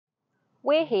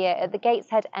We're here at the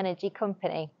Gateshead Energy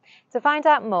Company to find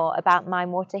out more about mine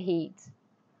water heat.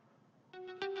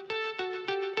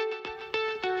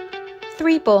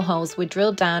 3 boreholes were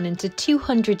drilled down into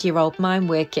 200-year-old mine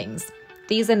workings.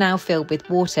 These are now filled with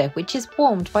water, which is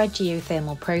warmed by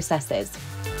geothermal processes.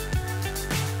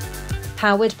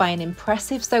 Powered by an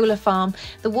impressive solar farm,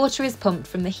 the water is pumped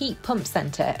from the heat pump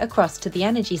centre across to the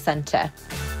energy centre.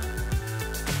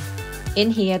 In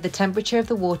here, the temperature of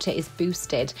the water is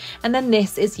boosted, and then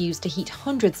this is used to heat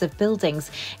hundreds of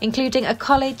buildings, including a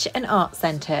college, an art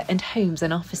centre, and homes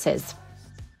and offices.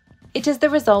 It is the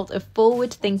result of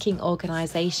forward-thinking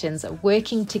organisations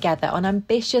working together on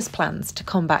ambitious plans to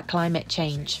combat climate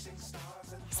change.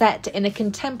 Set in a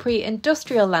contemporary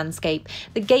industrial landscape,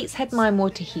 the Gateshead Mine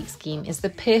Water Heat Scheme is the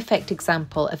perfect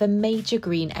example of a major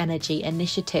green energy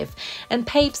initiative and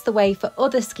paves the way for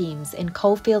other schemes in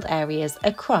coalfield areas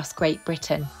across Great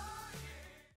Britain.